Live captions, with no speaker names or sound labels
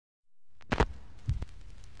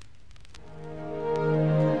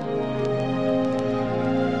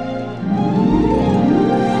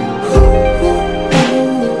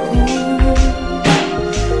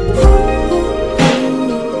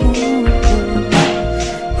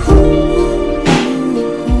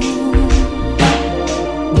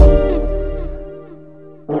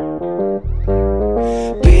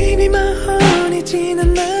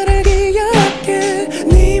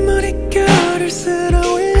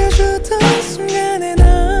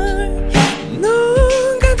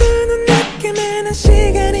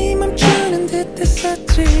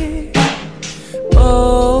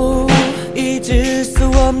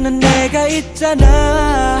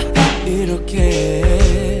있잖아 이렇게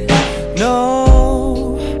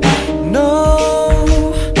No,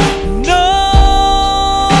 no, no.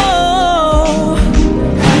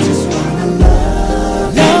 I just wanna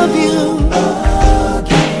love you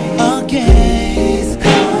again. Please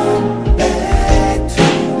come back to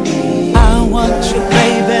me. I want you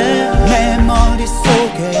baby. 내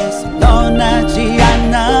머릿속에서 떠나지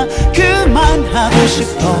않아. 그만하고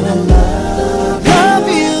싶어.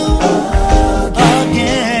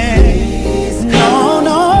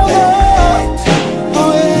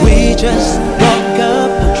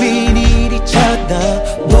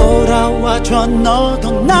 돌아와줘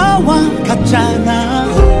너도 나와 같잖아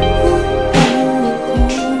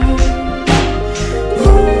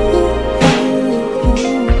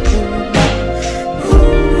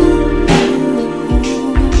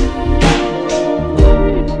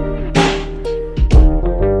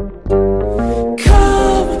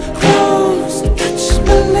Come close, touch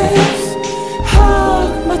my lips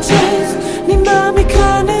Hug my chest 네 맘이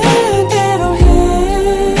가는 대로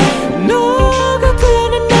해 너가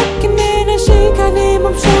그는 느낌이란 시간이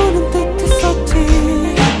멈추는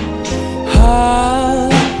듯했었지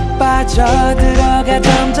빠져들어가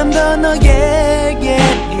점점 더 너에게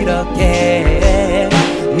이렇게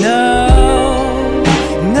No,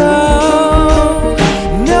 no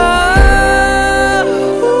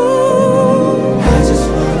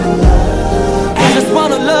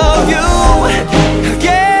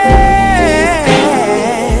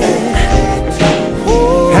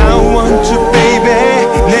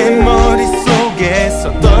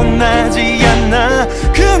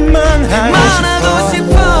그만하고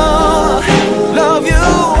싶어 Love you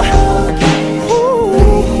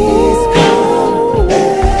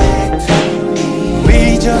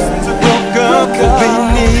We just broke up We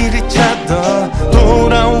need each other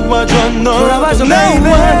돌아와줘 너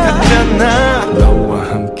나와 같잖아 너와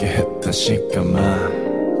함께 했던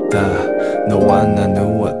시간마다 너와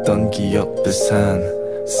나누었던 기억들 산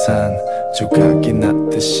조각이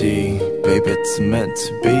났듯이 Baby it's meant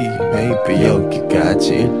to be Maybe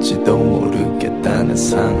여기까지일지도 모르겠다는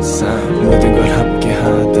상상 모든 걸 함께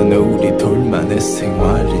하던 우리 둘만의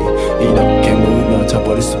생활이 이렇게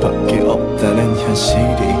무너져버릴 수밖에 없다는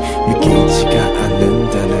현실이 믿기지가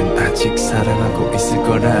않는다는 아직 사랑하고 있을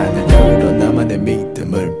거라는 그런 나만의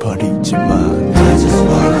믿음을 버리지 마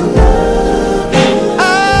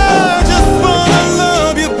I just wanna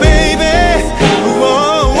love you baby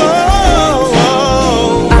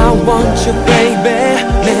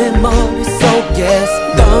내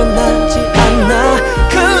머릿속에서 떠나지 않아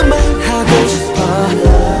그만하고 싶어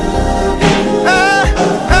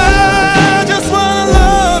I just wanna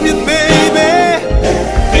love you baby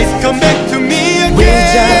Please come back to me again We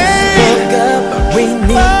just broke up but we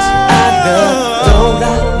need each other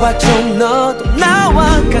돌아와줘 너도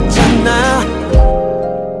나와 같잖아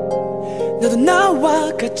너도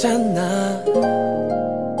나와 같잖아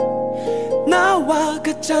나와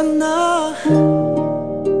같잖아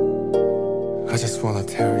I just wanna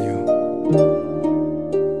tell you